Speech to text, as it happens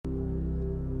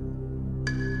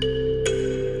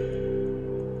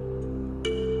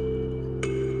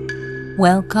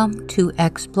Welcome to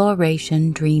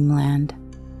Exploration Dreamland,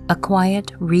 a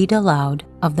quiet read aloud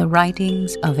of the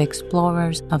writings of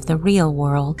explorers of the real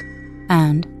world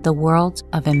and the worlds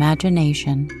of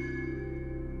imagination.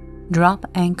 Drop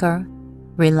anchor,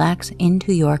 relax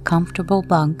into your comfortable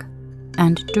bunk,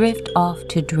 and drift off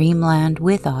to Dreamland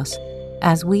with us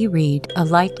as we read a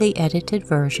lightly edited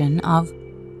version of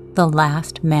The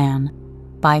Last Man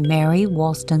by Mary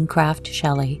Wollstonecraft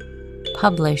Shelley,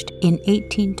 published in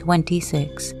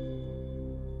 1826.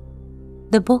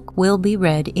 The book will be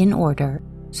read in order,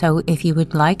 so if you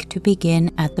would like to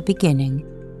begin at the beginning,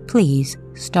 please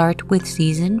start with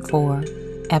Season 4,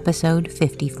 Episode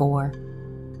 54.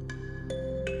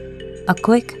 A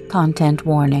quick content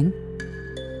warning.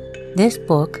 This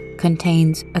book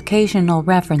contains occasional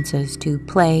references to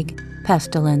plague,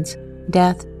 pestilence,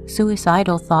 death,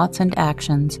 suicidal thoughts and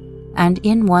actions, and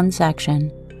in one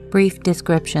section, brief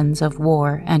descriptions of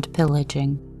war and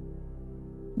pillaging.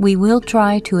 We will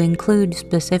try to include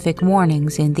specific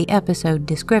warnings in the episode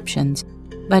descriptions,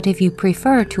 but if you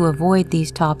prefer to avoid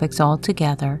these topics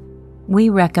altogether, we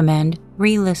recommend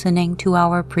re-listening to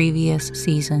our previous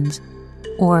seasons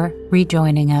or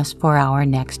rejoining us for our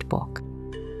next book.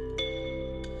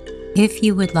 If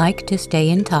you would like to stay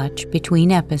in touch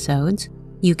between episodes,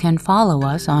 you can follow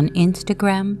us on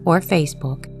Instagram or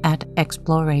Facebook at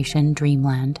Exploration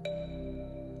Dreamland.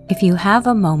 If you have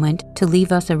a moment to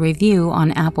leave us a review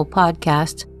on Apple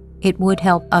Podcasts, it would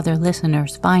help other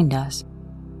listeners find us.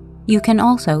 You can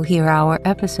also hear our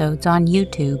episodes on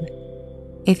YouTube.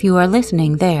 If you are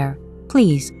listening there,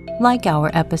 please like our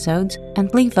episodes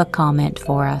and leave a comment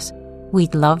for us.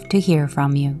 We'd love to hear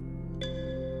from you.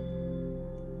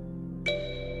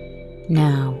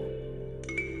 Now,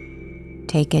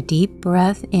 take a deep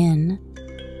breath in,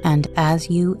 and as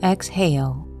you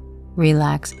exhale,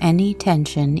 relax any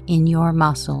tension in your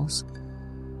muscles.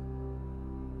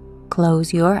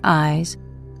 Close your eyes,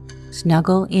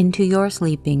 snuggle into your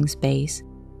sleeping space,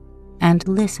 and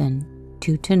listen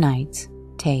to tonight's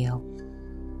tale.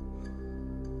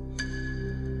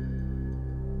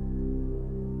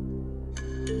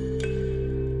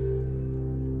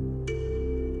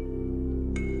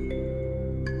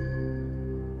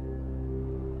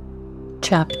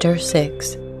 Chapter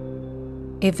 6.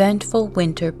 Eventful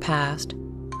winter past.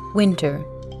 Winter,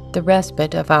 the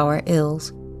respite of our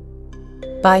ills.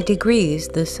 By degrees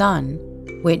the sun,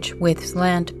 which with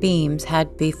slant beams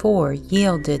had before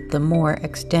yielded the more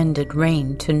extended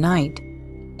rain to night,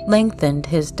 lengthened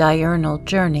his diurnal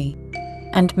journey,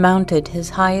 and mounted his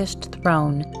highest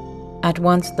throne, at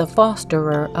once the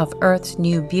fosterer of earth's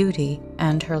new beauty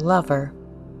and her lover.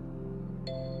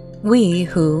 We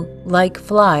who, like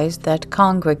flies that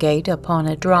congregate upon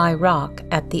a dry rock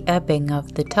at the ebbing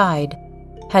of the tide,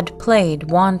 had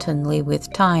played wantonly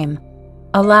with time,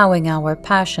 allowing our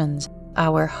passions,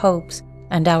 our hopes,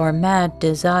 and our mad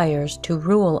desires to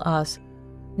rule us,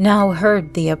 now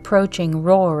heard the approaching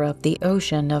roar of the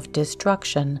ocean of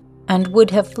destruction, and would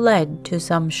have fled to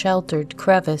some sheltered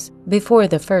crevice before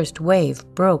the first wave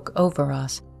broke over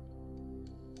us.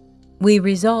 We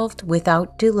resolved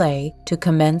without delay to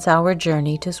commence our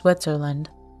journey to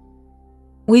Switzerland.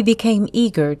 We became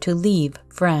eager to leave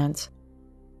France.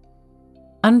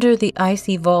 Under the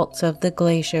icy vaults of the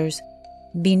glaciers,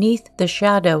 beneath the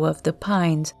shadow of the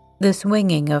pines, the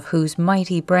swinging of whose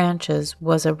mighty branches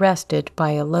was arrested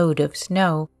by a load of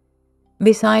snow,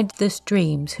 beside the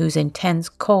streams whose intense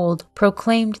cold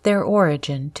proclaimed their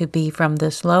origin to be from the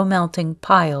slow-melting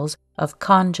piles of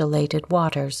congelated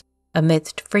waters,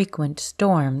 amidst frequent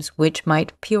storms which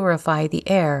might purify the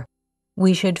air,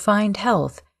 we should find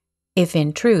health, if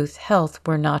in truth health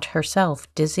were not herself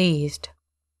diseased.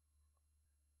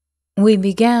 We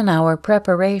began our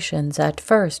preparations at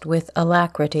first with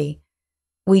alacrity.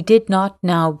 We did not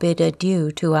now bid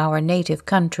adieu to our native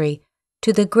country,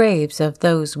 to the graves of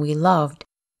those we loved,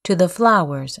 to the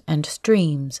flowers and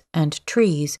streams and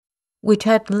trees which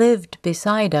had lived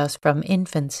beside us from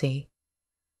infancy.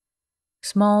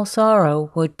 Small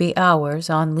sorrow would be ours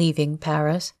on leaving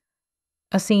Paris,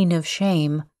 a scene of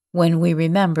shame when we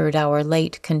remembered our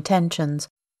late contentions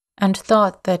and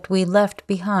thought that we left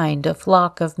behind a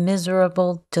flock of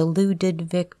miserable, deluded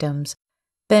victims,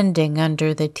 bending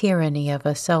under the tyranny of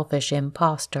a selfish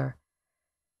impostor.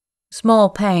 Small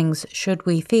pangs should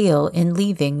we feel in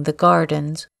leaving the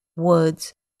gardens,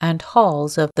 woods, and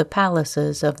halls of the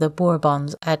palaces of the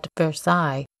Bourbons at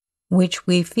Versailles, which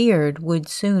we feared would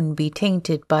soon be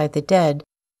tainted by the dead,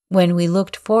 when we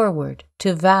looked forward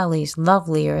to valleys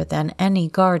lovelier than any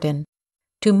garden,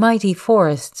 to mighty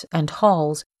forests and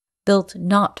halls built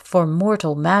not for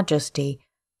mortal majesty,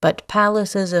 but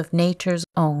palaces of nature's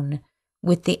own,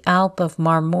 with the Alp of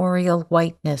marmoreal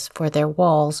whiteness for their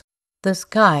walls, the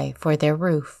sky for their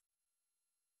roof.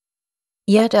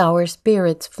 Yet our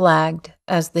spirits flagged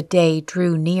as the day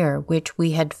drew near which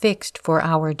we had fixed for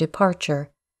our departure.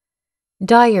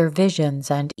 Dire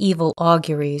visions and evil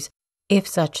auguries, if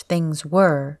such things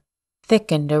were,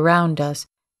 thickened around us,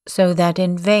 so that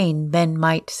in vain men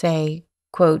might say,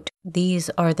 quote, "These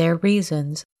are their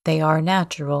reasons, they are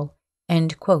natural,"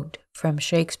 end quote, from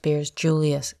Shakespeare's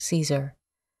Julius Caesar.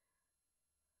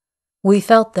 We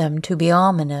felt them to be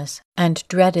ominous, and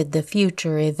dreaded the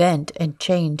future event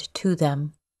enchained to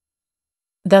them.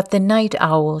 That the night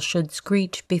owl should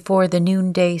screech before the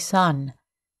noonday sun,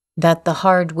 that the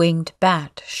hard-winged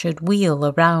bat should wheel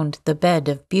around the bed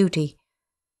of beauty,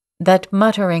 that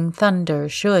muttering thunder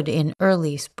should in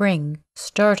early spring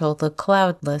startle the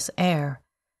cloudless air,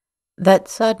 that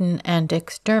sudden and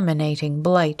exterminating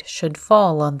blight should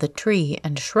fall on the tree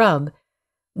and shrub,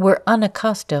 were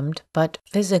unaccustomed but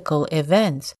physical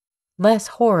events less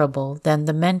horrible than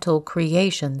the mental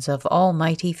creations of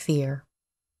almighty fear.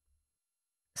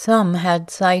 Some had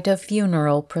sight of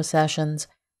funeral processions,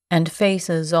 and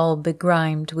faces all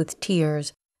begrimed with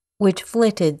tears, which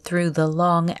flitted through the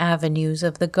long avenues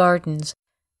of the gardens,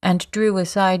 and drew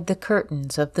aside the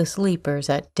curtains of the sleepers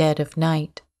at dead of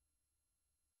night.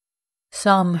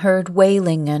 Some heard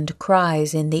wailing and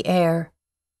cries in the air.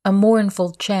 A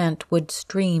mournful chant would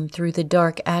stream through the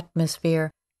dark atmosphere,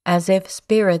 as if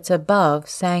spirits above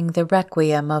sang the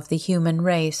requiem of the human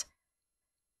race.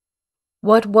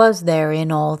 What was there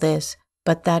in all this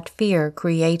but that fear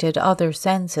created other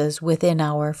senses within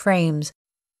our frames,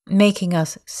 making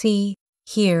us see,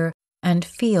 hear, and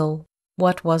feel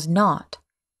what was not?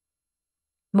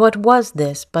 What was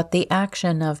this but the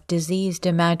action of diseased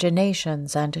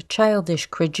imaginations and childish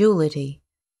credulity?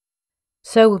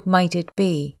 So might it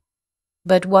be,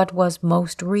 but what was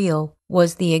most real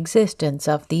was the existence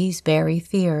of these very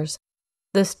fears,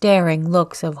 the staring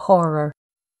looks of horror,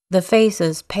 the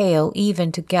faces pale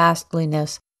even to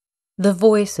ghastliness, the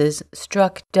voices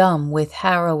struck dumb with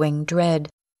harrowing dread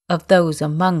of those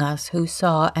among us who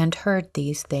saw and heard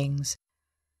these things.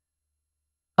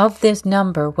 Of this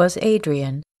number was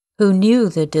Adrian, who knew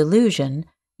the delusion,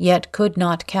 yet could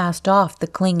not cast off the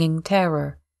clinging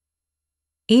terror.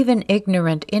 Even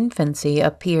ignorant infancy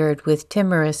appeared with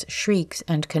timorous shrieks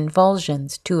and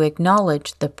convulsions to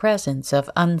acknowledge the presence of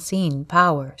unseen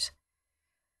powers.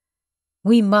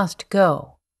 We must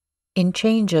go. In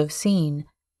change of scene,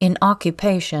 in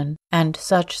occupation, and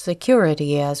such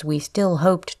security as we still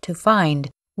hoped to find,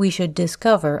 we should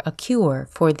discover a cure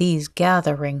for these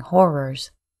gathering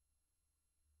horrors.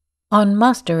 On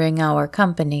mustering our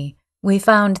company, we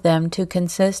found them to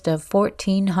consist of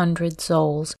 1,400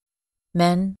 souls,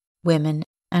 men, women,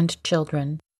 and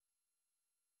children.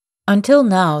 Until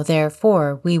now,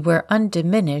 therefore, we were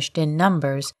undiminished in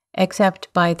numbers,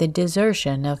 except by the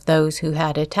desertion of those who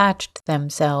had attached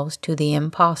themselves to the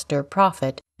impostor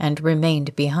prophet and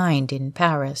remained behind in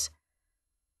Paris.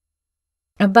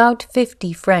 About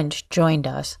 50 French joined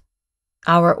us.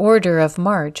 Our order of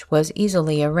march was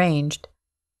easily arranged.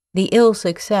 The ill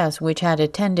success which had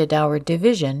attended our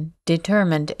division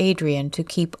determined Adrian to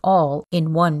keep all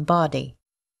in one body.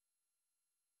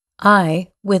 I,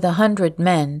 with 100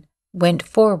 men, went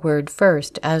forward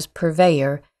first as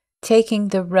purveyor, taking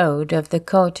the road of the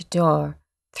Côte d'Or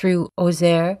through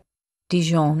Auxerre,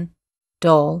 Dijon,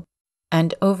 Dole,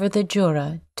 and over the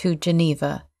Jura to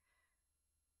Geneva.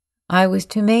 I was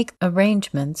to make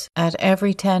arrangements at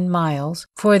every 10 miles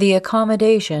for the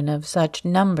accommodation of such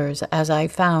numbers as I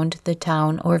found the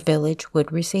town or village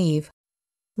would receive,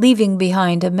 leaving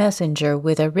behind a messenger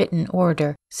with a written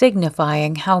order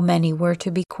signifying how many were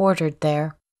to be quartered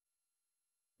there.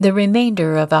 The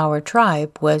remainder of our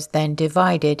tribe was then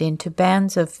divided into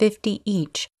bands of 50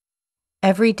 each,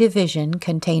 every division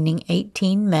containing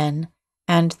 18 men,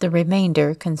 and the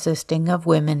remainder consisting of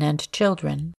women and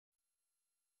children.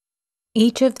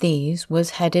 Each of these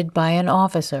was headed by an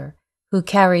officer, who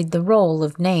carried the roll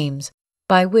of names,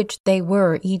 by which they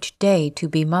were each day to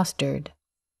be mustered.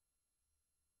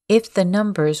 If the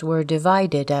numbers were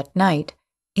divided at night,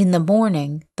 in the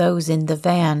morning those in the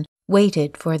van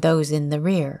waited for those in the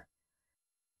rear.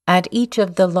 At each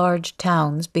of the large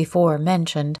towns before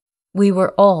mentioned, we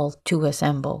were all to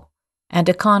assemble, and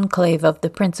a conclave of the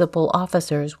principal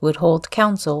officers would hold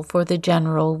council for the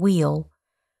general weal.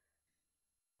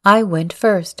 I went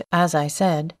first, as I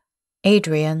said,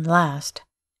 Adrian last.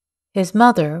 His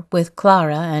mother, with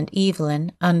Clara and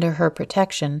Evelyn under her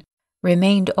protection,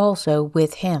 remained also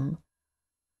with him.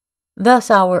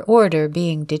 Thus our order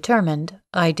being determined,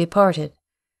 I departed.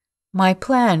 My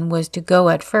plan was to go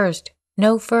at first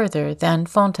no further than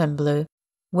Fontainebleau,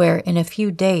 where in a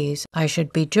few days I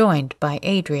should be joined by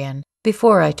Adrian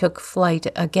before I took flight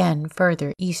again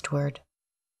further eastward.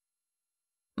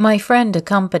 My friend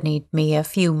accompanied me a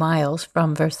few miles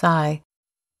from Versailles.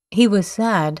 He was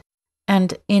sad,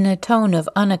 and in a tone of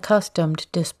unaccustomed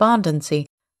despondency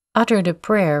uttered a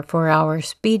prayer for our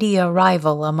speedy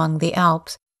arrival among the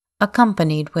Alps,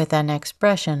 accompanied with an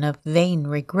expression of vain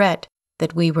regret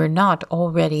that we were not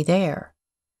already there.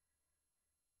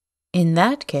 In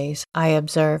that case, I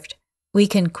observed, we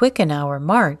can quicken our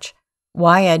march.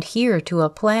 Why adhere to a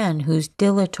plan whose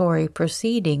dilatory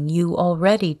proceeding you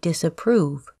already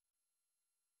disapprove?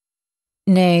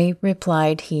 Nay,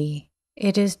 replied he,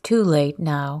 it is too late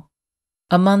now.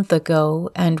 A month ago,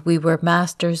 and we were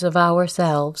masters of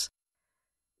ourselves.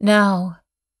 Now,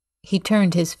 he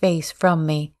turned his face from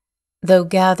me. Though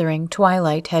gathering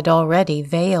twilight had already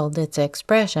veiled its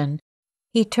expression,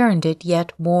 he turned it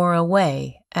yet more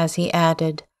away as he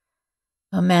added,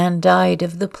 "A man died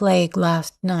of the plague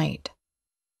last night."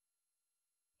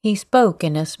 He spoke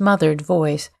in a smothered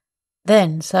voice.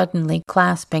 Then, suddenly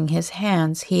clasping his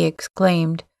hands, he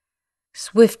exclaimed,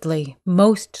 "Swiftly,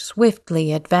 most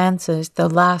swiftly advances the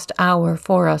last hour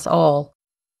for us all.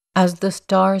 As the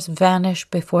stars vanish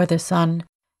before the sun,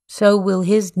 so will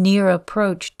his near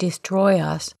approach destroy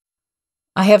us.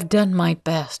 I have done my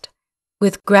best.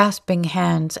 With grasping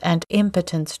hands and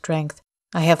impotent strength,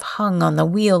 I have hung on the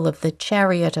wheel of the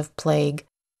chariot of plague,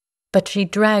 but she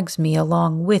drags me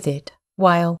along with it,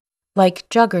 while, like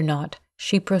Juggernaut,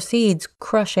 she proceeds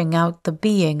crushing out the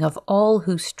being of all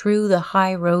who strew the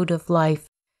high road of life.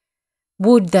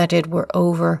 Would that it were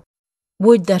over!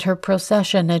 Would that her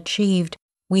procession achieved,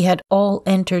 we had all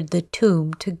entered the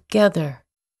tomb together."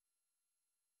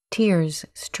 Tears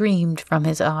streamed from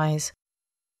his eyes.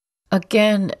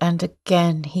 "Again and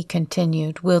again," he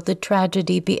continued, "will the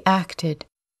tragedy be acted.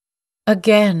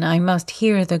 Again I must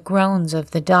hear the groans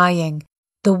of the dying,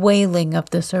 the wailing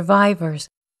of the survivors.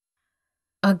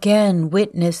 Again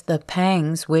witness the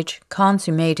pangs which,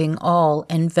 consummating all,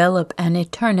 envelop an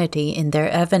eternity in their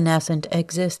evanescent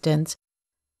existence.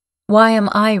 Why am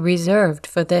I reserved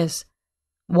for this?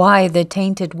 Why the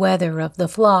tainted weather of the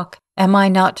flock? Am I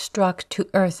not struck to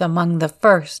earth among the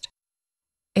first?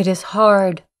 It is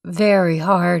hard, very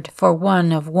hard, for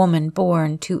one of woman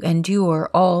born to endure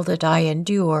all that I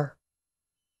endure."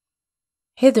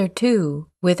 Hitherto,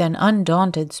 with an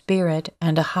undaunted spirit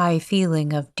and a high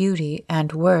feeling of duty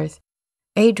and worth,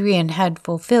 Adrian had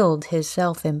fulfilled his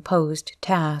self-imposed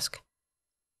task.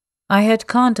 I had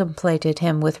contemplated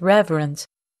him with reverence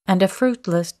and a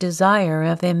fruitless desire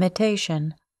of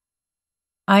imitation.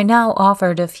 I now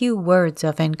offered a few words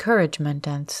of encouragement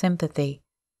and sympathy.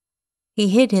 He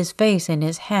hid his face in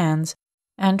his hands,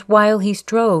 and while he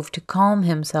strove to calm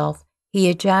himself, he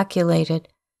ejaculated,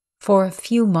 "For a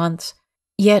few months,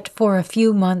 yet for a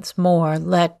few months more,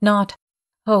 let not,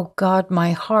 O God,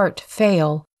 my heart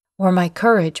fail, or my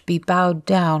courage be bowed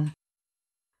down.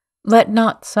 Let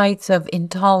not sights of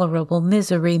intolerable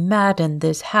misery madden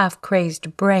this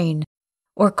half-crazed brain,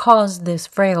 or cause this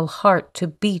frail heart to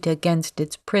beat against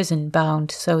its prison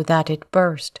bound so that it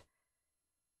burst.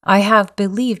 I have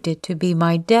believed it to be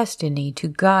my destiny to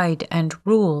guide and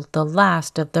rule the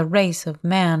last of the race of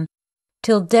man,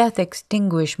 till death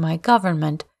extinguish my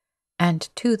government, and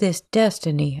to this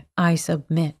destiny I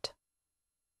submit.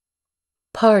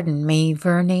 Pardon me,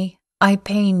 Verney, I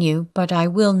pain you, but I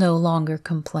will no longer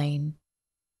complain.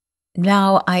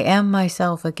 Now I am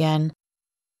myself again,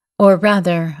 or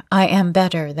rather, I am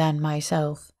better than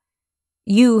myself.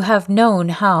 You have known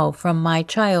how from my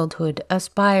childhood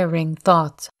aspiring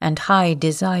thoughts and high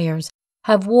desires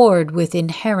have warred with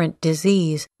inherent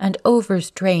disease and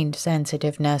overstrained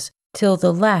sensitiveness till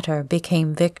the latter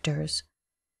became victors.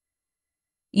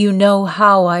 You know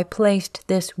how I placed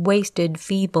this wasted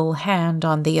feeble hand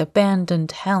on the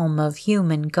abandoned helm of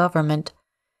human government.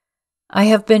 I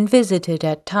have been visited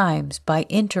at times by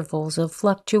intervals of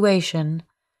fluctuation,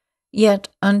 yet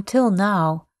until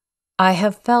now I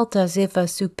have felt as if a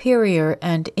superior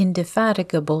and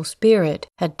indefatigable spirit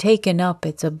had taken up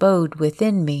its abode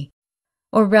within me,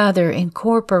 or rather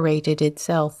incorporated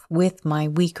itself with my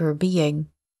weaker being.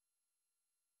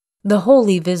 The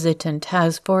holy visitant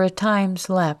has for a time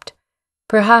slept,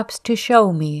 perhaps to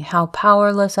show me how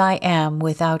powerless I am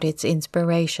without its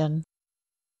inspiration.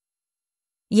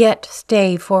 Yet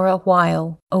stay for a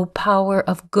while, O power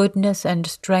of goodness and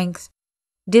strength,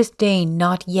 disdain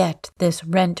not yet this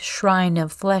rent shrine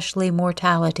of fleshly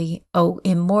mortality, O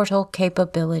immortal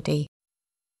capability.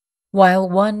 while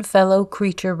one fellow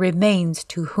creature remains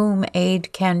to whom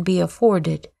aid can be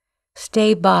afforded,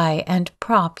 stay by and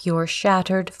prop your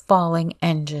shattered, falling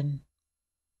engine."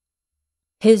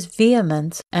 His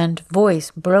vehemence and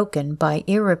voice, broken by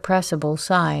irrepressible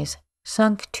sighs,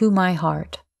 sunk to my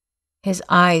heart. His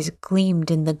eyes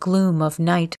gleamed in the gloom of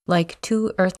night like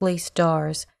two earthly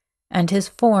stars, and his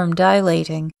form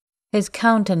dilating, his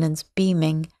countenance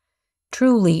beaming.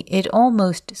 Truly, it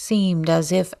almost seemed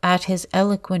as if at his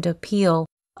eloquent appeal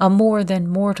a more than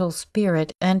mortal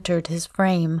spirit entered his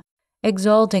frame,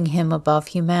 exalting him above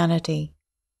humanity.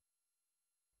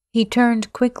 He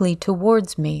turned quickly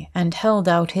towards me and held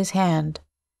out his hand.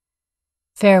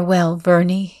 "Farewell,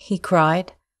 Verney," he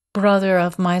cried, "brother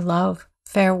of my love,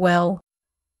 farewell.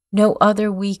 No other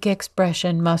weak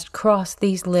expression must cross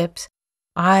these lips.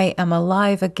 I am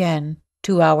alive again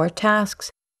to our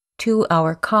tasks, to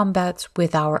our combats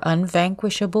with our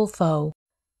unvanquishable foe,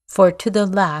 for to the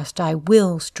last I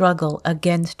will struggle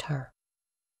against her."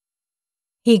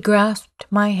 He grasped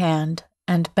my hand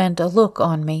and bent a look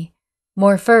on me,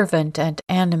 more fervent and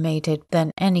animated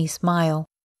than any smile.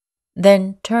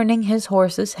 Then, turning his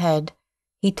horse's head,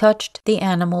 he touched the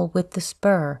animal with the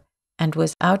spur and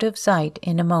was out of sight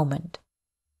in a moment.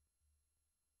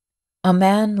 A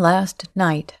man last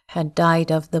night had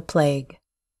died of the plague.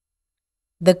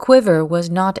 The quiver was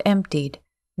not emptied,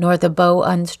 nor the bow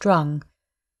unstrung.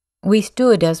 We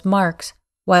stood as marks,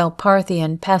 while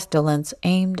Parthian pestilence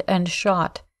aimed and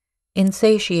shot,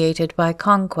 insatiated by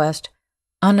conquest,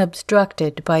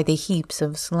 unobstructed by the heaps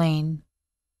of slain.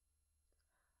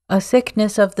 A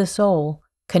sickness of the soul,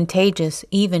 contagious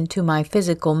even to my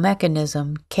physical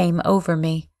mechanism, came over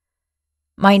me.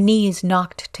 My knees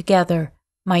knocked together,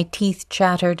 my teeth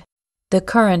chattered, the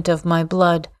current of my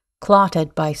blood,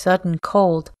 clotted by sudden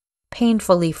cold,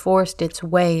 painfully forced its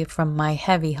way from my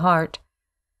heavy heart.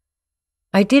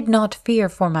 I did not fear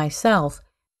for myself,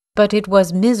 but it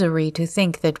was misery to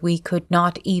think that we could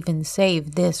not even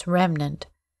save this remnant.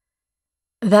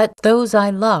 That those I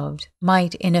loved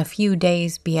might in a few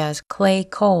days be as clay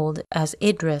cold as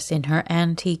Idris in her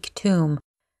antique tomb,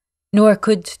 nor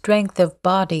could strength of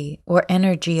body or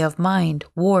energy of mind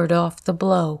ward off the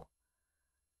blow.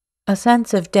 A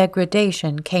sense of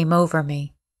degradation came over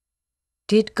me.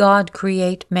 Did God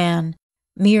create man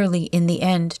merely in the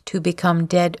end to become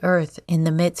dead earth in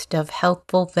the midst of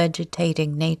healthful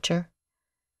vegetating nature?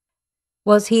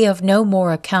 Was he of no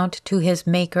more account to his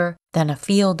Maker than a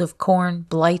field of corn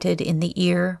blighted in the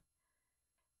ear?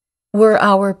 Were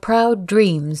our proud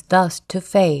dreams thus to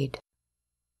fade?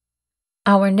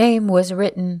 Our name was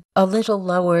written a little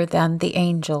lower than the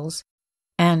angels,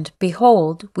 and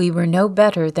behold, we were no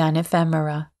better than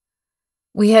ephemera.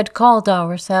 We had called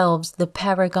ourselves the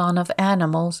paragon of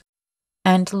animals,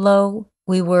 and lo,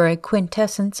 we were a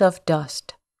quintessence of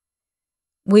dust.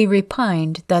 We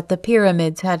repined that the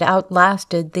pyramids had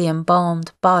outlasted the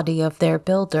embalmed body of their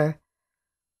builder.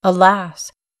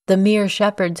 Alas, the mere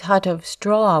shepherd's hut of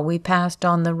straw we passed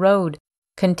on the road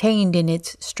contained in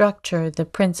its structure the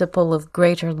principle of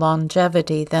greater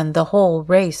longevity than the whole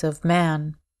race of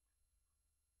man.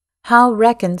 How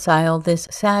reconcile this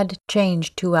sad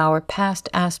change to our past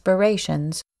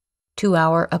aspirations, to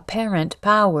our apparent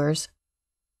powers?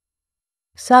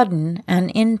 Sudden, an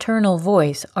internal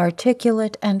voice,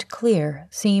 articulate and clear,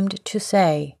 seemed to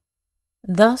say,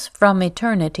 "Thus from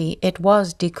eternity it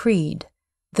was decreed.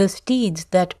 The steeds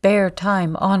that bear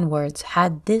time onwards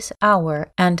had this hour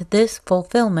and this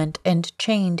fulfillment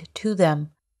enchained to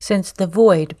them, since the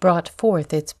void brought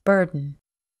forth its burden."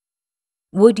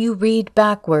 Would you read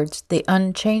backwards the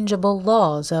unchangeable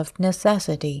laws of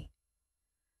necessity?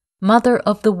 Mother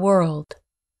of the world,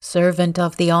 servant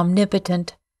of the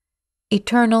omnipotent,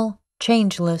 eternal,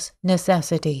 changeless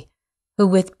necessity, who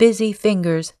with busy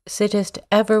fingers sittest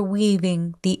ever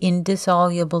weaving the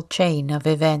indissoluble chain of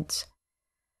events.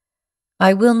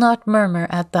 I will not murmur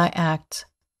at thy acts.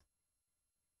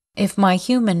 If my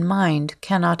human mind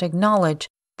cannot acknowledge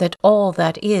that all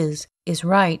that is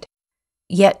right,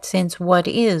 yet since what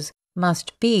is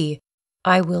must be,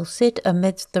 I will sit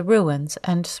amidst the ruins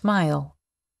and smile.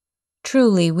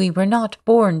 Truly we were not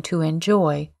born to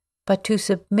enjoy, but to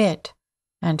submit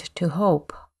and to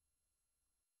hope.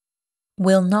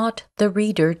 Will not the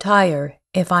reader tire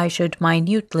if I should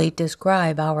minutely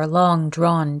describe our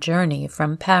long-drawn journey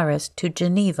from Paris to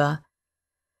Geneva?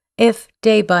 If,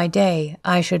 day by day,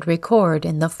 I should record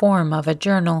in the form of a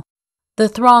journal the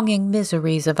thronging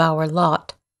miseries of our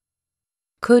lot?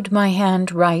 Could my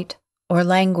hand write, or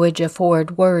language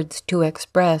afford words to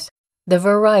express, the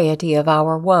variety of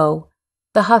our woe,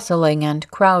 the hustling and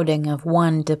crowding of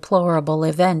one deplorable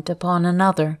event upon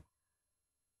another?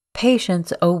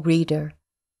 Patience, O reader,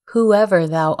 whoever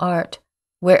thou art,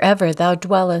 wherever thou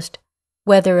dwellest,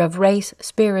 whether of race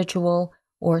spiritual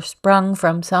or sprung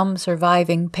from some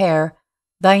surviving pair,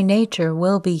 thy nature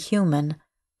will be human,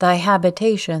 thy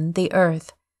habitation the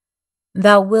earth.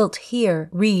 Thou wilt here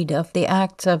read of the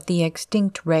acts of the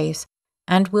extinct race,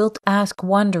 and wilt ask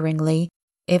wonderingly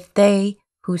if they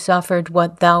who suffered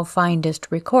what thou findest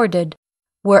recorded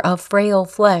were of frail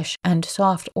flesh and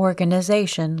soft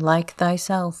organization like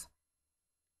thyself.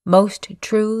 Most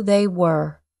true they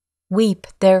were. Weep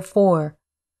therefore,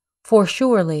 for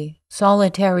surely,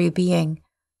 solitary being,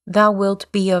 thou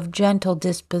wilt be of gentle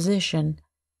disposition,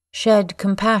 shed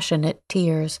compassionate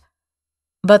tears,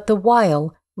 but the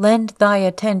while lend thy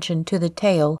attention to the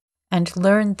tale and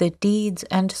learn the deeds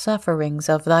and sufferings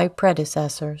of thy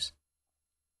predecessors.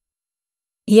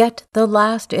 Yet the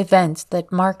last events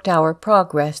that marked our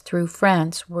progress through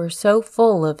France were so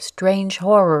full of strange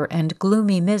horror and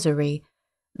gloomy misery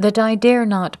that I dare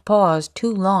not pause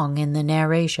too long in the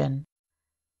narration.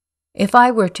 If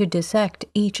I were to dissect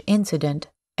each incident,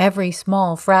 every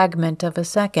small fragment of a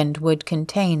second would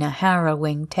contain a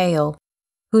harrowing tale,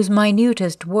 whose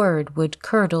minutest word would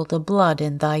curdle the blood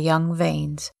in thy young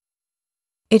veins.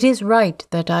 It is right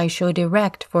that I should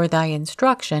erect for thy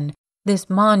instruction this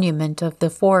monument of the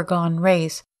foregone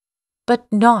race, but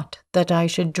not that I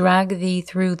should drag thee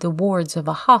through the wards of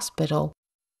a hospital,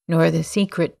 nor the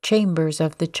secret chambers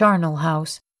of the charnel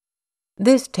house.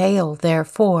 This tale,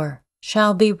 therefore,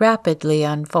 shall be rapidly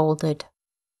unfolded.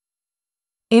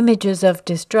 Images of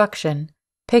destruction,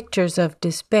 pictures of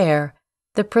despair,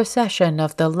 the procession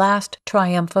of the last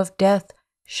triumph of death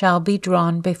shall be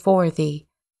drawn before thee,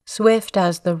 swift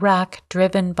as the rack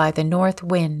driven by the north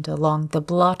wind along the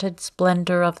blotted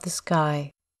splendor of the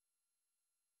sky.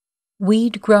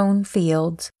 Weed-grown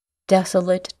fields,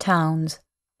 desolate towns,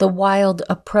 the wild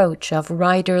approach of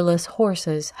riderless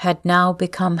horses had now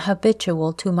become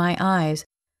habitual to my eyes,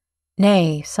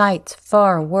 nay, sights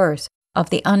far worse of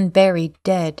the unburied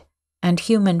dead and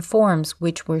human forms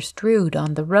which were strewed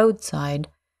on the roadside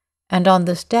and on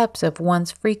the steps of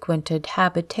once frequented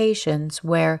habitations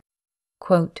where,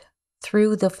 quote,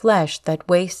 through the flesh that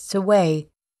wastes away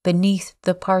beneath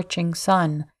the parching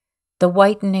sun, the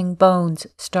whitening bones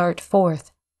start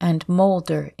forth and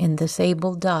moulder in the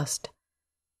sable dust.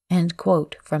 End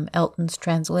quote from Elton's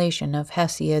translation of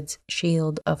Hesiod's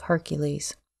Shield of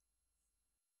Hercules.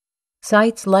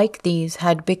 Sights like these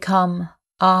had become,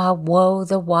 ah, woe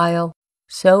the while,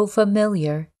 so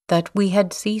familiar that we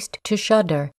had ceased to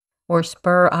shudder or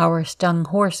spur our stung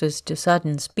horses to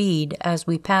sudden speed as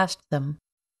we passed them.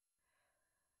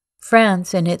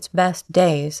 France in its best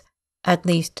days, at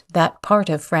least that part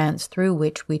of France through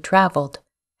which we traveled,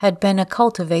 had been a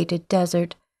cultivated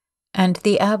desert, and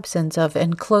the absence of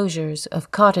enclosures,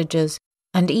 of cottages,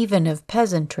 and even of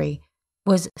peasantry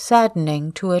was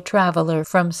saddening to a traveler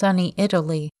from sunny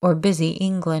Italy or busy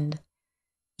England.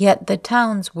 Yet the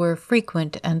towns were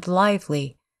frequent and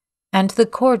lively, and the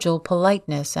cordial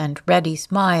politeness and ready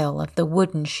smile of the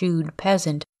wooden-shoed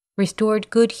peasant restored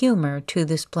good humor to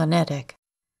the splenetic.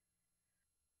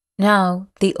 Now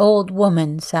the old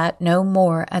woman sat no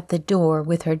more at the door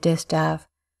with her distaff.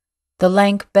 The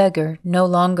lank beggar no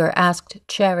longer asked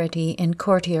charity in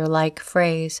courtier-like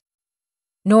phrase,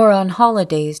 nor on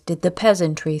holidays did the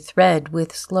peasantry thread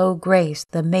with slow grace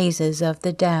the mazes of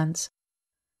the dance.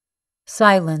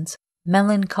 Silence,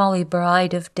 melancholy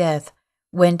bride of death,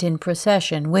 went in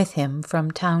procession with him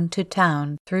from town to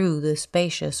town through the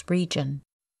spacious region.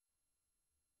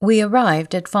 We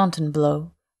arrived at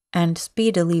Fontainebleau, and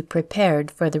speedily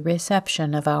prepared for the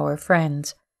reception of our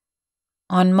friends.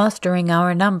 On mustering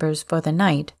our numbers for the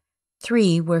night,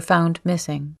 3 were found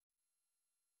missing.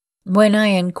 When I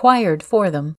inquired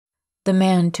for them, the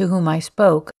man to whom I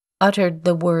spoke uttered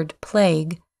the word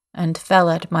plague and fell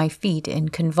at my feet in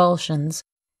convulsions.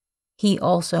 He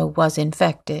also was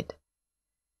infected.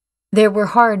 There were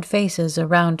hard faces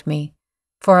around me,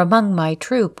 for among my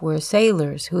troop were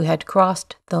sailors who had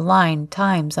crossed the line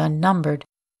times unnumbered,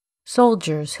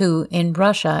 soldiers who in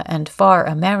Russia and far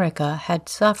America had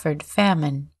suffered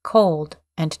famine, cold,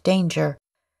 and danger,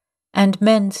 and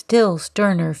men still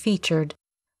sterner featured,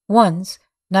 once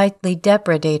nightly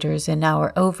depredators in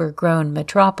our overgrown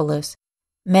metropolis,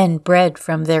 men bred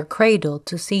from their cradle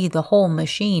to see the whole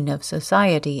machine of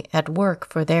society at work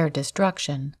for their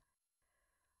destruction.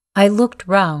 I looked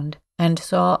round and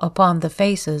saw upon the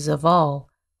faces of all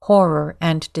horror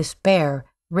and despair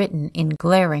written in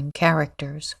glaring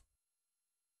characters.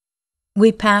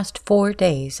 We passed 4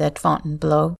 days at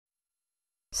Fontainebleau.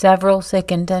 Several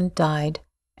sickened and died,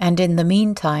 and in the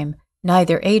meantime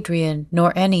neither Adrian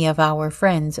nor any of our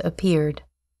friends appeared.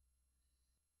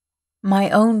 My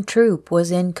own troop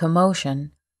was in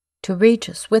commotion. To reach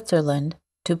Switzerland,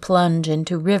 to plunge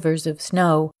into rivers of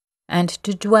snow, and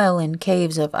to dwell in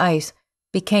caves of ice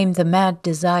became the mad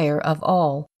desire of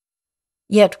all.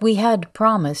 Yet we had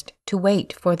promised to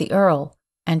wait for the Earl,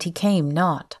 and he came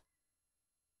not.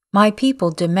 My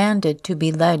people demanded to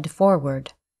be led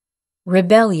forward.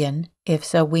 Rebellion, if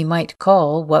so we might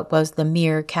call what was the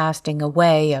mere casting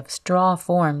away of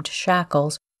straw-formed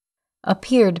shackles,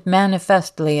 appeared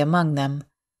manifestly among them.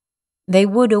 They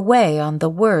would away on the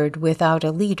word without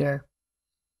a leader.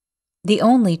 The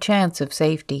only chance of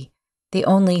safety, the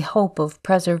only hope of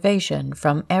preservation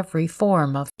from every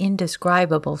form of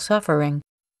indescribable suffering,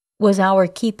 was our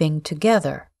keeping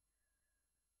together.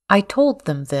 I told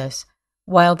them this,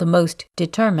 while the most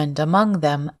determined among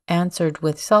them answered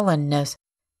with sullenness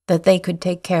that they could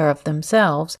take care of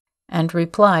themselves, and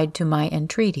replied to my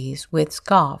entreaties with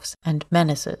scoffs and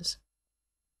menaces.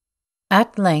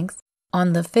 At length,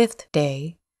 on the 5th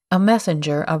day, a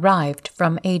messenger arrived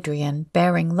from Adrian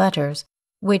bearing letters,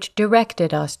 which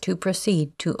directed us to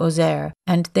proceed to Auxerre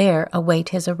and there await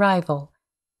his arrival,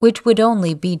 which would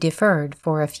only be deferred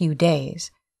for a few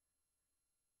days.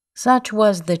 Such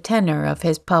was the tenor of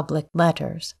his public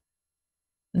letters.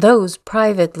 Those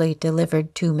privately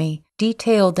delivered to me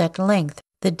detailed at length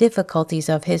the difficulties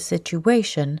of his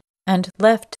situation, and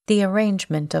left the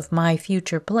arrangement of my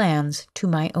future plans to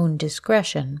my own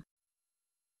discretion.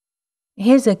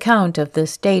 His account of the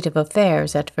state of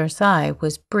affairs at Versailles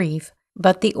was brief,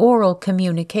 but the oral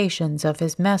communications of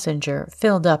his messenger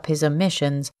filled up his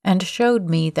omissions and showed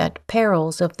me that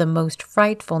perils of the most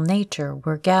frightful nature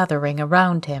were gathering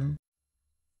around him.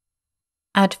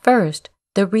 At first,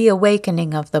 the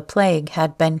reawakening of the plague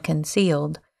had been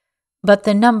concealed, but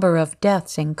the number of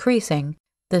deaths increasing,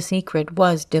 the secret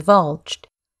was divulged,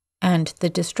 and the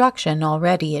destruction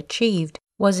already achieved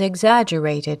was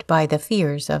exaggerated by the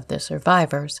fears of the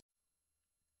survivors.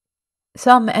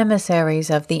 Some emissaries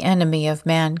of the enemy of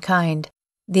mankind,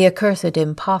 the accursed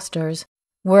impostors,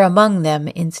 were among them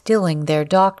instilling their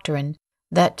doctrine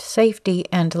that safety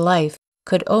and life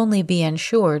could only be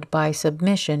ensured by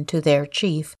submission to their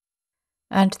chief,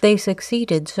 and they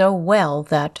succeeded so well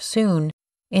that soon,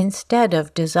 instead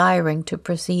of desiring to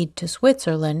proceed to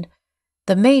Switzerland,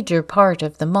 the major part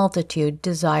of the multitude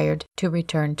desired to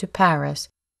return to Paris,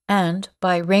 and,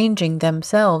 by ranging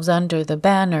themselves under the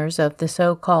banners of the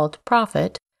so-called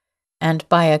prophet, and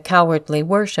by a cowardly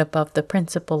worship of the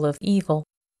principle of evil,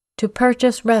 to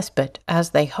purchase respite,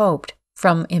 as they hoped,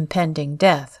 from impending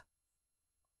death.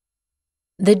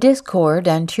 The discord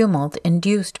and tumult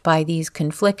induced by these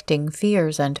conflicting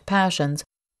fears and passions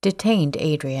detained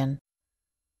Adrian.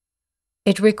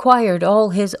 It required all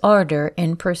his ardor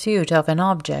in pursuit of an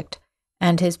object,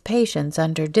 and his patience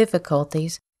under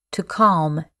difficulties, to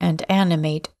calm and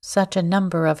animate such a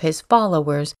number of his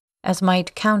followers as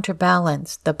might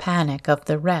counterbalance the panic of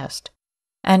the rest,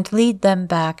 and lead them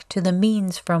back to the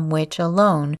means from which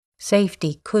alone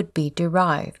safety could be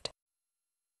derived.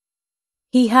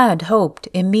 He had hoped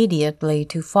immediately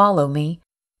to follow me,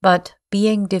 but,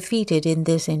 being defeated in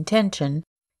this intention,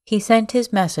 he sent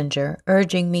his messenger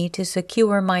urging me to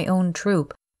secure my own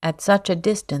troop at such a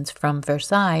distance from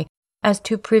Versailles as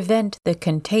to prevent the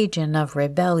contagion of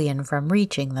rebellion from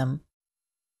reaching them,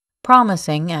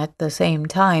 promising at the same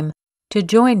time to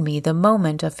join me the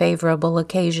moment a favorable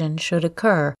occasion should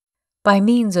occur, by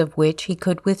means of which he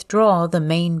could withdraw the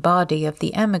main body of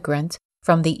the emigrants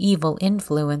from the evil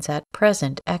influence at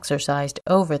present exercised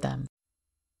over them.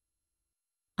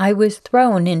 I was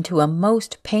thrown into a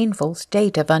most painful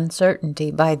state of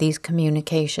uncertainty by these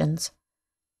communications.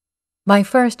 My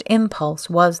first impulse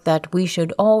was that we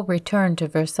should all return to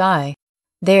Versailles,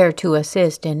 there to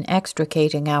assist in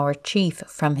extricating our chief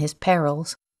from his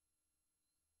perils.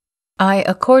 I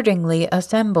accordingly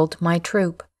assembled my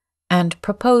troop, and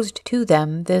proposed to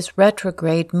them this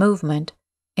retrograde movement,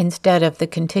 instead of the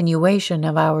continuation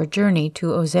of our journey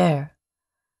to Auxerre.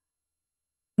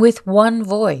 With one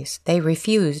voice they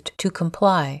refused to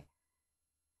comply.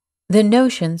 The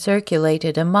notion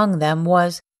circulated among them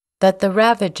was that the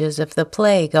ravages of the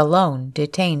plague alone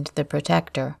detained the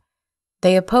Protector.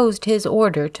 They opposed his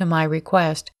order to my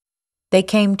request. They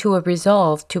came to a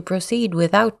resolve to proceed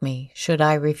without me should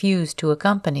I refuse to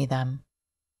accompany them.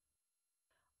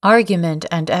 Argument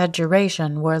and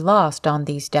adjuration were lost on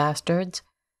these dastards.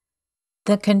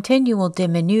 The continual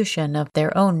diminution of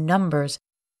their own numbers,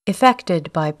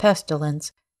 effected by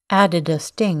pestilence, added a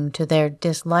sting to their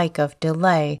dislike of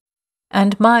delay,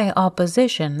 and my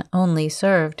opposition only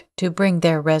served to bring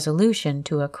their resolution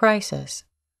to a crisis.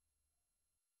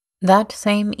 That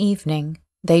same evening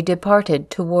they departed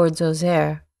towards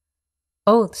Auxerre.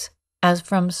 Oaths, as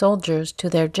from soldiers to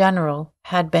their general,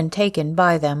 had been taken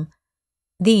by them.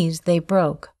 These they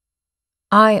broke.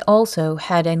 I also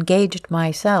had engaged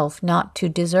myself not to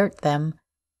desert them.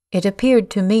 It appeared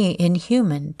to me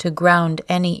inhuman to ground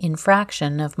any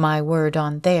infraction of my word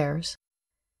on theirs.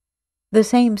 The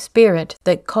same spirit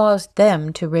that caused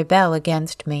them to rebel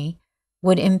against me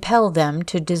would impel them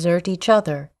to desert each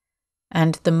other,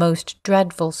 and the most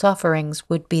dreadful sufferings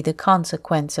would be the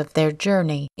consequence of their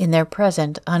journey in their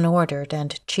present unordered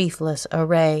and chiefless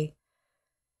array.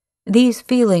 These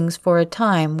feelings for a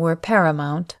time were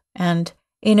paramount, and,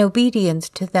 in obedience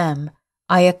to them,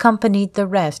 I accompanied the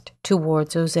rest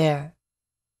towards Auxerre.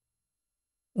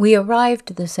 We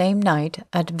arrived the same night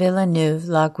at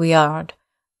Villeneuve-la-Guillarde,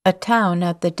 a town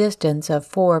at the distance of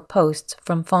 4 posts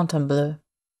from Fontainebleau.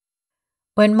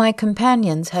 When my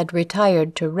companions had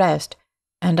retired to rest,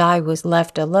 and I was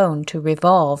left alone to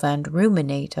revolve and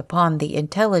ruminate upon the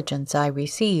intelligence I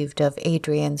received of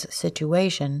Adrian's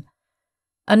situation,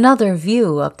 another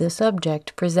view of the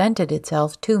subject presented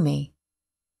itself to me.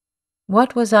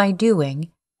 What was I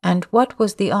doing, and what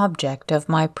was the object of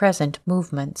my present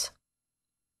movements?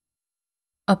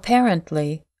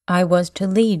 Apparently, I was to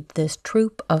lead this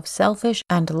troop of selfish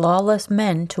and lawless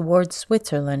men towards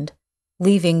Switzerland,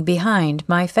 leaving behind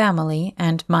my family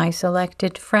and my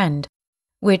selected friend,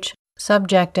 which,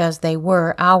 subject as they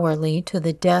were hourly to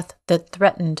the death that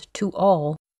threatened to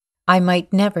all, I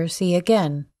might never see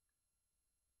again.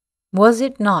 Was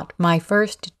it not my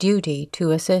first duty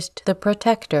to assist the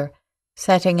Protector,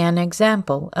 setting an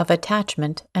example of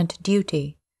attachment and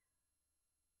duty?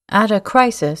 At a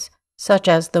crisis, such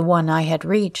as the one I had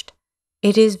reached,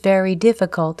 it is very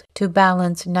difficult to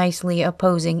balance nicely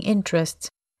opposing interests,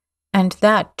 and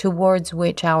that towards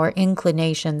which our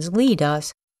inclinations lead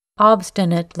us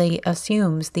obstinately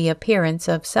assumes the appearance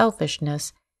of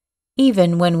selfishness,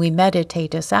 even when we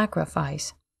meditate a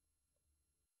sacrifice.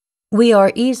 We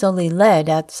are easily led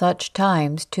at such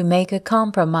times to make a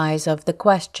compromise of the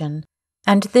question,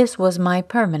 and this was my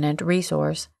permanent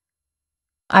resource.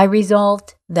 I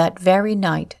resolved that very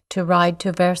night to ride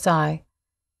to Versailles.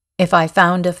 If I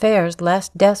found affairs less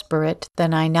desperate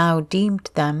than I now deemed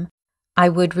them, I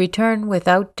would return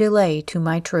without delay to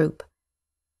my troop.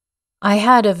 I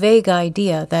had a vague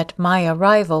idea that my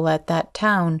arrival at that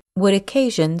town would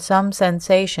occasion some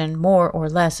sensation more or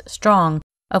less strong,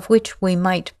 of which we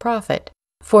might profit,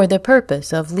 for the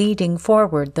purpose of leading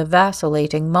forward the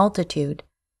vacillating multitude.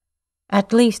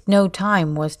 At least no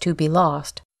time was to be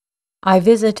lost. I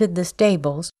visited the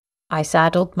stables, I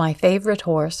saddled my favorite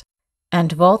horse,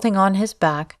 and vaulting on his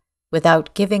back,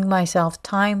 without giving myself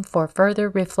time for further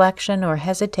reflection or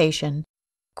hesitation,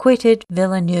 quitted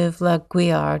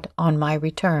Villeneuve-la-Guillarde on my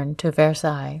return to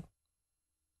Versailles.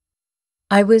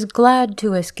 I was glad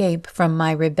to escape from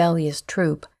my rebellious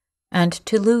troop, and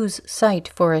to lose sight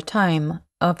for a time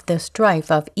of the strife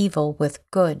of evil with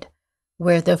good,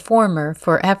 where the former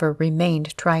forever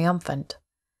remained triumphant.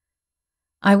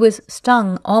 I was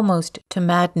stung almost to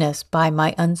madness by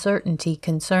my uncertainty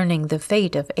concerning the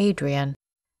fate of Adrian,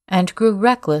 and grew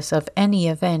reckless of any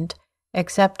event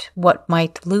except what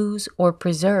might lose or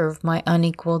preserve my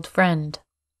unequalled friend.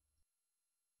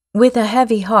 With a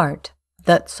heavy heart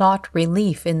that sought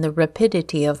relief in the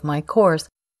rapidity of my course,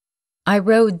 I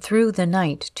rode through the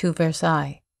night to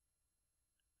Versailles.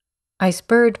 I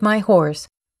spurred my horse,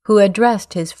 who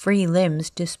addressed his free limbs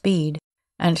to speed,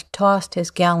 and tossed his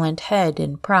gallant head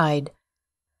in pride.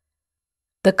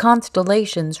 The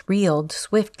constellations reeled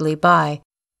swiftly by.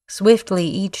 Swiftly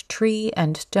each tree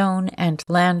and stone and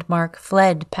landmark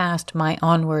fled past my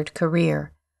onward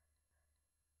career.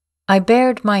 I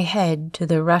bared my head to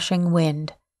the rushing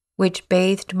wind, which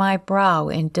bathed my brow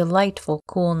in delightful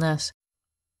coolness.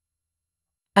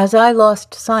 As I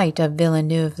lost sight of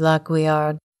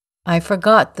Villeneuve-la-Guillarde, I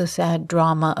forgot the sad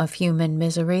drama of human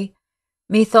misery.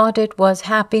 Methought it was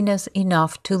happiness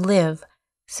enough to live,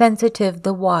 sensitive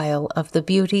the while of the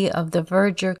beauty of the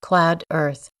verdure-clad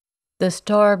earth, the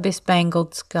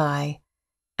star-bespangled sky,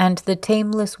 and the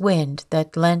tameless wind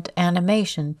that lent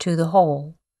animation to the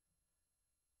whole.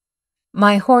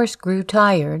 My horse grew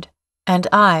tired, and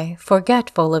I,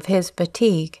 forgetful of his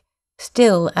fatigue,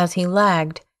 still as he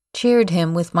lagged, cheered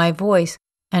him with my voice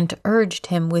and urged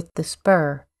him with the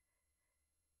spur.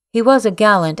 He was a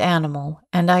gallant animal,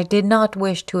 and I did not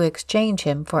wish to exchange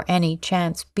him for any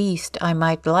chance beast I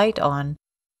might light on,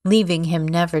 leaving him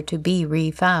never to be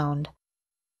refound.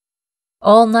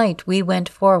 All night we went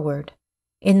forward.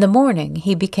 In the morning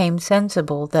he became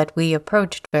sensible that we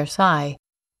approached Versailles,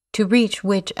 to reach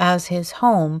which as his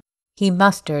home he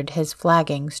mustered his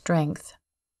flagging strength.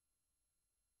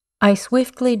 I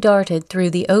swiftly darted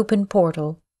through the open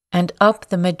portal, and up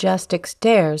the majestic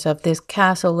stairs of this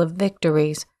castle of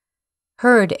victories,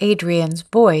 heard Adrian's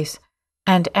voice,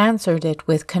 and answered it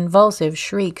with convulsive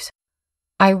shrieks.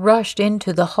 I rushed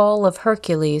into the hall of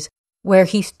Hercules, where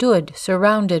he stood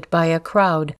surrounded by a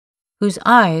crowd, whose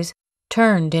eyes,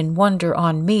 turned in wonder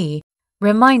on me,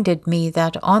 reminded me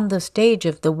that on the stage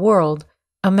of the world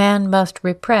a man must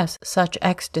repress such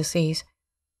ecstasies.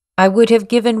 I would have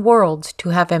given worlds to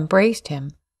have embraced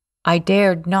him. I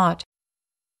dared not.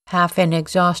 Half in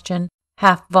exhaustion,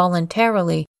 half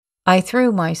voluntarily, I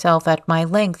threw myself at my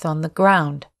length on the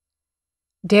ground.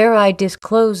 Dare I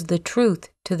disclose the truth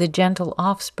to the gentle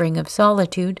offspring of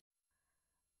solitude?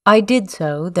 I did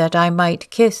so that I might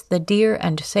kiss the dear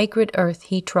and sacred earth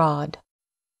he trod.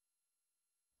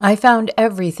 I found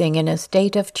everything in a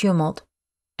state of tumult.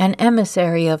 An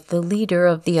emissary of the leader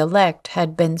of the elect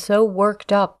had been so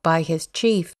worked up by his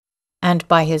chief and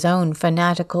by his own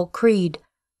fanatical creed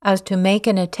as to make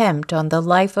an attempt on the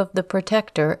life of the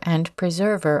protector and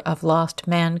preserver of lost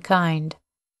mankind.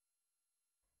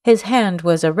 His hand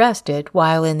was arrested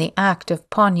while in the act of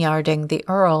poniarding the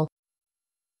earl.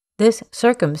 This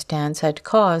circumstance had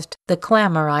caused the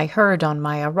clamour I heard on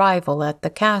my arrival at the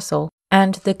castle,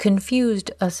 and the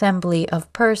confused assembly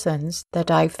of persons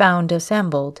that I found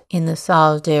assembled in the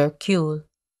salle d'Hercule.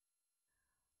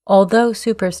 Although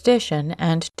superstition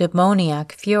and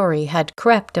demoniac fury had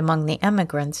crept among the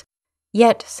emigrants,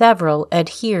 yet several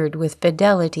adhered with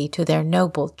fidelity to their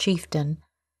noble chieftain,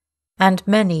 and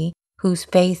many, whose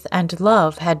faith and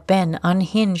love had been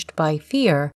unhinged by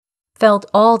fear, felt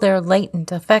all their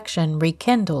latent affection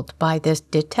rekindled by this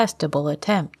detestable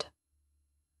attempt.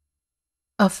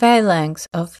 A phalanx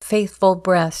of faithful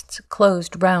breasts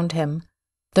closed round him.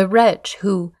 The wretch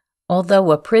who,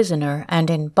 although a prisoner and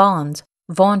in bonds,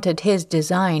 vaunted his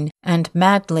design and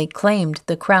madly claimed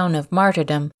the crown of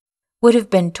martyrdom, would have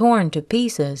been torn to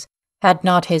pieces had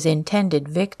not his intended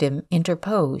victim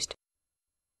interposed.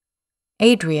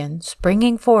 Adrian,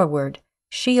 springing forward,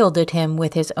 shielded him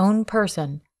with his own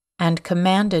person, and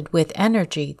commanded with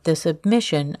energy the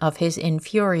submission of his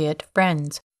infuriate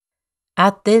friends.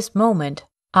 At this moment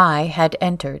I had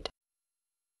entered.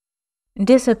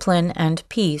 Discipline and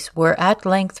peace were at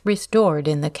length restored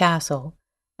in the castle,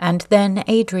 and then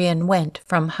Adrian went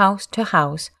from house to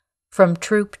house, from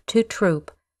troop to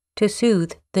troop, to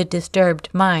soothe the disturbed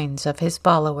minds of his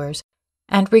followers,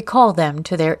 and recall them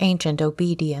to their ancient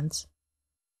obedience.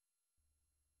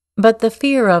 But the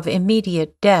fear of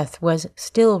immediate death was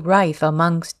still rife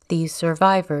amongst these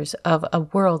survivors of a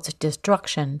world's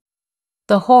destruction.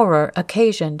 The horror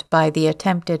occasioned by the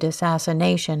attempted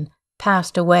assassination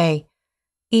passed away.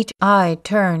 Each eye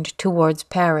turned towards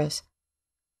Paris.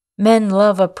 Men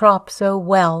love a prop so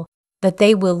well that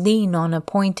they will lean on a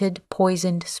pointed,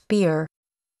 poisoned spear,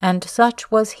 and such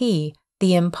was he,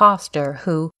 the impostor,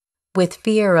 who, with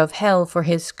fear of hell for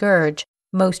his scourge,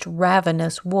 most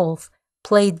ravenous wolf,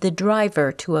 played the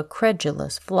driver to a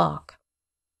credulous flock.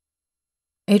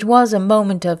 It was a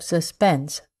moment of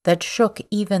suspense that shook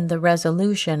even the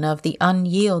resolution of the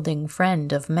unyielding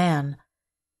friend of man.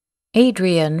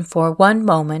 Adrian for one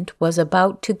moment was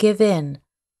about to give in,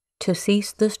 to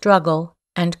cease the struggle,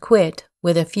 and quit,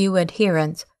 with a few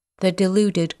adherents, the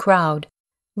deluded crowd,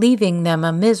 leaving them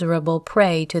a miserable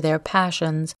prey to their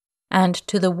passions and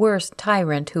to the worst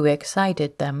tyrant who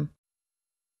excited them.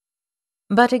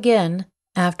 But again,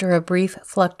 after a brief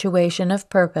fluctuation of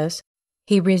purpose,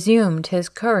 he resumed his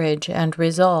courage and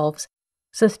resolves,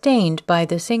 sustained by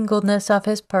the singleness of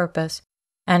his purpose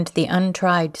and the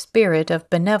untried spirit of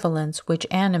benevolence which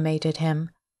animated him.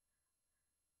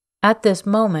 At this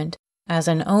moment, as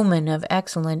an omen of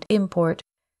excellent import,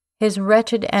 his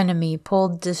wretched enemy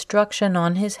pulled destruction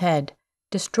on his head,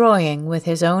 destroying with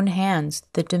his own hands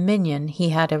the dominion he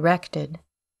had erected.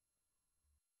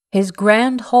 His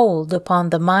grand hold upon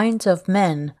the minds of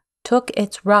men took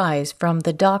its rise from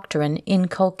the doctrine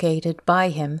inculcated by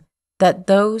him that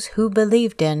those who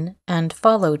believed in and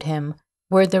followed him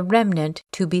were the remnant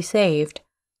to be saved,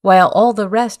 while all the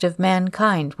rest of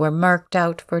mankind were marked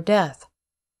out for death.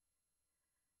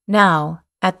 Now,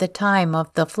 at the time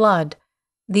of the flood,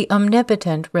 the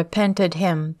Omnipotent repented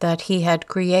him that he had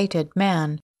created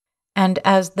man, and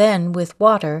as then with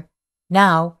water,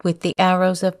 now with the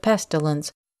arrows of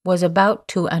pestilence, was about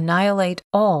to annihilate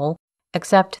all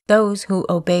except those who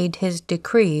obeyed his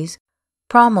decrees,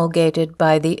 promulgated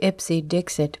by the Ipsi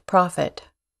Dixit prophet.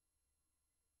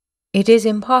 It is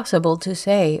impossible to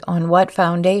say on what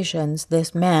foundations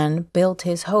this man built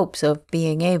his hopes of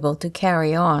being able to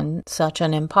carry on such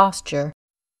an imposture.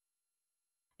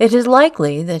 It is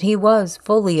likely that he was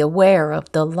fully aware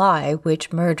of the lie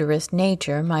which murderous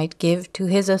nature might give to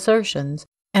his assertions,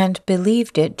 and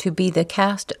believed it to be the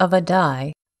cast of a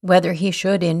die, whether he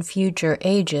should in future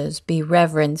ages be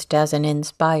reverenced as an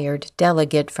inspired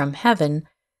delegate from heaven,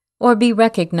 or be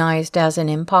recognized as an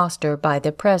impostor by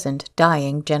the present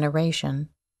dying generation.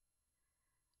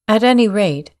 At any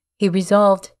rate, he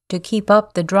resolved to keep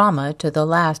up the drama to the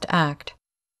last act.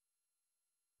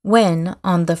 When,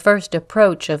 on the first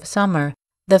approach of summer,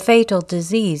 the fatal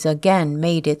disease again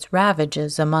made its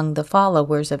ravages among the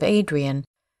followers of Adrian,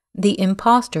 the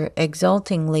impostor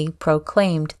exultingly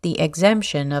proclaimed the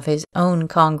exemption of his own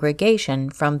congregation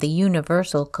from the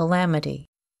universal calamity.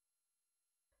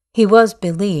 He was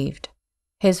believed.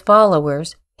 His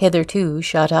followers, hitherto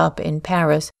shut up in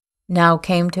Paris, now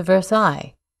came to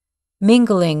Versailles.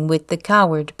 Mingling with the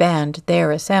coward band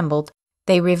there assembled,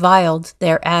 they reviled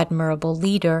their admirable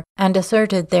leader and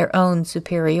asserted their own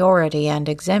superiority and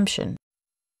exemption.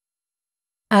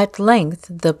 At length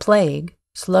the plague,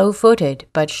 slow-footed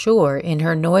but sure in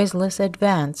her noiseless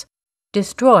advance,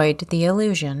 destroyed the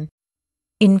illusion,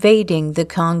 invading the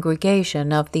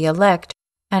congregation of the elect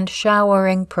and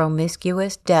showering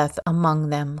promiscuous death among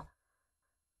them.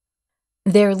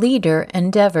 Their leader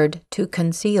endeavored to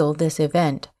conceal this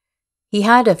event. He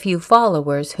had a few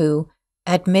followers who,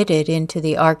 admitted into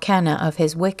the arcana of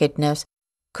his wickedness,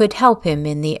 could help him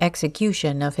in the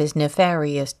execution of his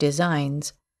nefarious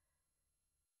designs.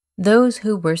 Those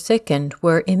who were sickened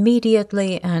were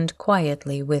immediately and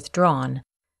quietly withdrawn.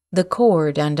 The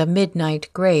cord and a midnight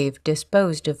grave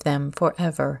disposed of them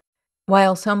forever,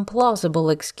 while some plausible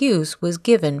excuse was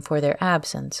given for their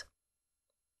absence.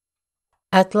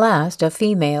 At last a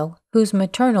female, whose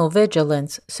maternal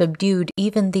vigilance subdued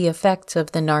even the effects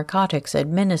of the narcotics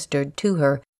administered to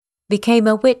her, became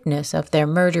a witness of their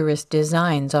murderous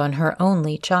designs on her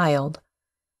only child.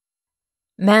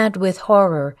 Mad with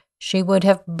horror, she would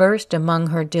have burst among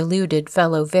her deluded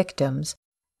fellow victims,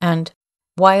 and,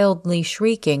 wildly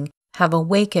shrieking, have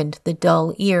awakened the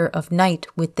dull ear of night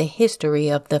with the history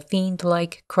of the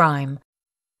fiend-like crime,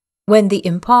 when the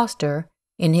impostor,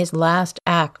 in his last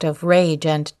act of rage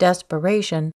and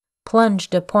desperation,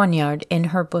 plunged a poniard in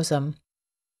her bosom.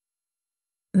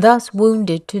 Thus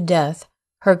wounded to death,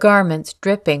 her garments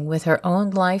dripping with her own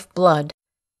life-blood,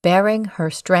 bearing her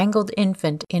strangled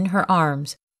infant in her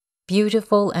arms,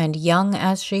 beautiful and young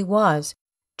as she was,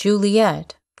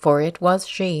 Juliet, for it was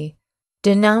she,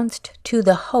 denounced to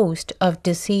the host of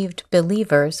deceived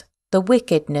believers the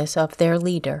wickedness of their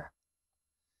leader.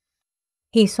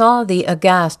 He saw the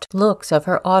aghast looks of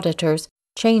her auditors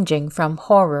changing from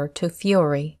horror to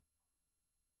fury.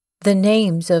 The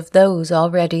names of those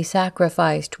already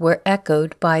sacrificed were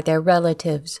echoed by their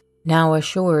relatives, now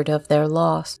assured of their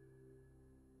loss.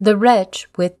 The wretch,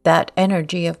 with that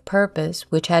energy of purpose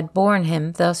which had borne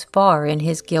him thus far in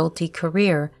his guilty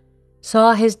career,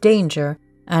 saw his danger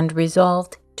and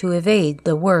resolved to evade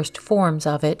the worst forms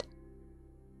of it.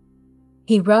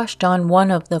 He rushed on one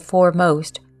of the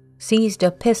foremost, seized a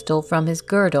pistol from his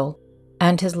girdle,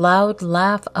 and his loud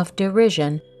laugh of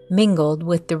derision mingled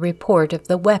with the report of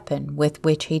the weapon with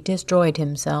which he destroyed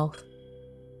himself.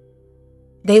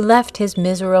 They left his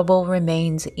miserable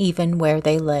remains even where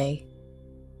they lay.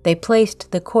 They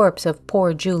placed the corpse of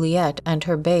poor Juliet and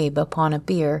her babe upon a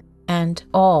bier, and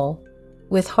all,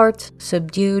 with hearts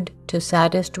subdued to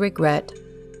saddest regret,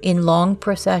 in long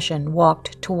procession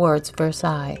walked towards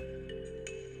Versailles.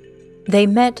 They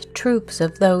met troops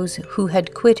of those who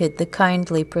had quitted the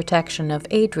kindly protection of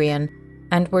Adrian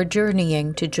and were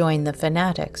journeying to join the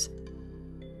fanatics.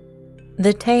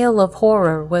 The tale of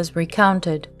horror was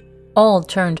recounted, all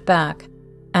turned back,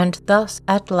 and thus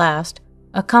at last,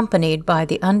 accompanied by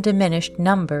the undiminished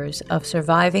numbers of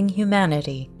surviving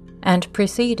humanity and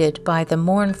preceded by the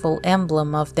mournful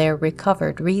emblem of their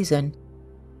recovered reason,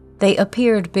 they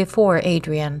appeared before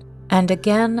Adrian, and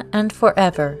again and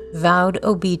forever vowed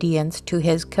obedience to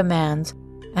his commands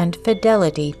and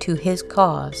fidelity to his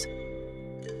cause.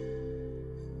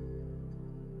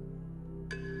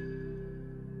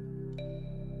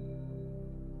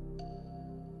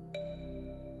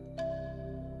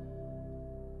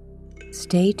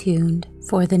 Stay tuned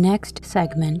for the next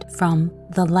segment from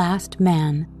The Last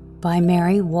Man by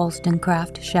Mary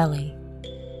Wollstonecraft Shelley.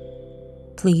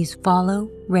 Please follow,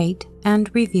 rate,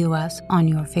 and review us on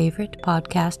your favorite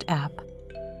podcast app.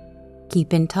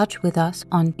 Keep in touch with us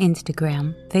on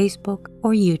Instagram, Facebook,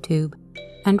 or YouTube,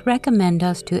 and recommend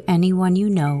us to anyone you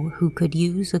know who could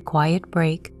use a quiet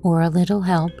break or a little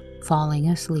help falling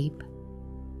asleep.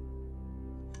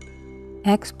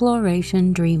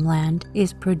 Exploration Dreamland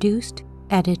is produced,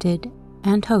 edited,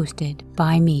 and hosted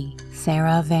by me,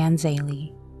 Sarah Van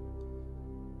Zaley.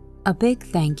 A big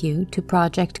thank you to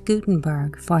Project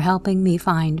Gutenberg for helping me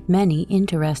find many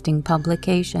interesting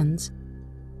publications.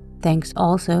 Thanks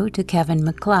also to Kevin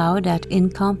MacLeod at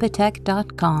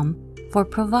incompetech.com for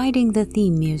providing the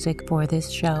theme music for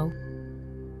this show.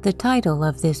 The title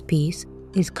of this piece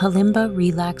is Kalimba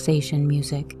Relaxation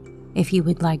Music, if you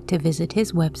would like to visit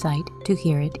his website to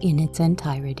hear it in its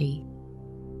entirety.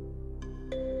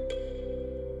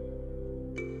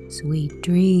 Sweet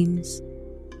dreams.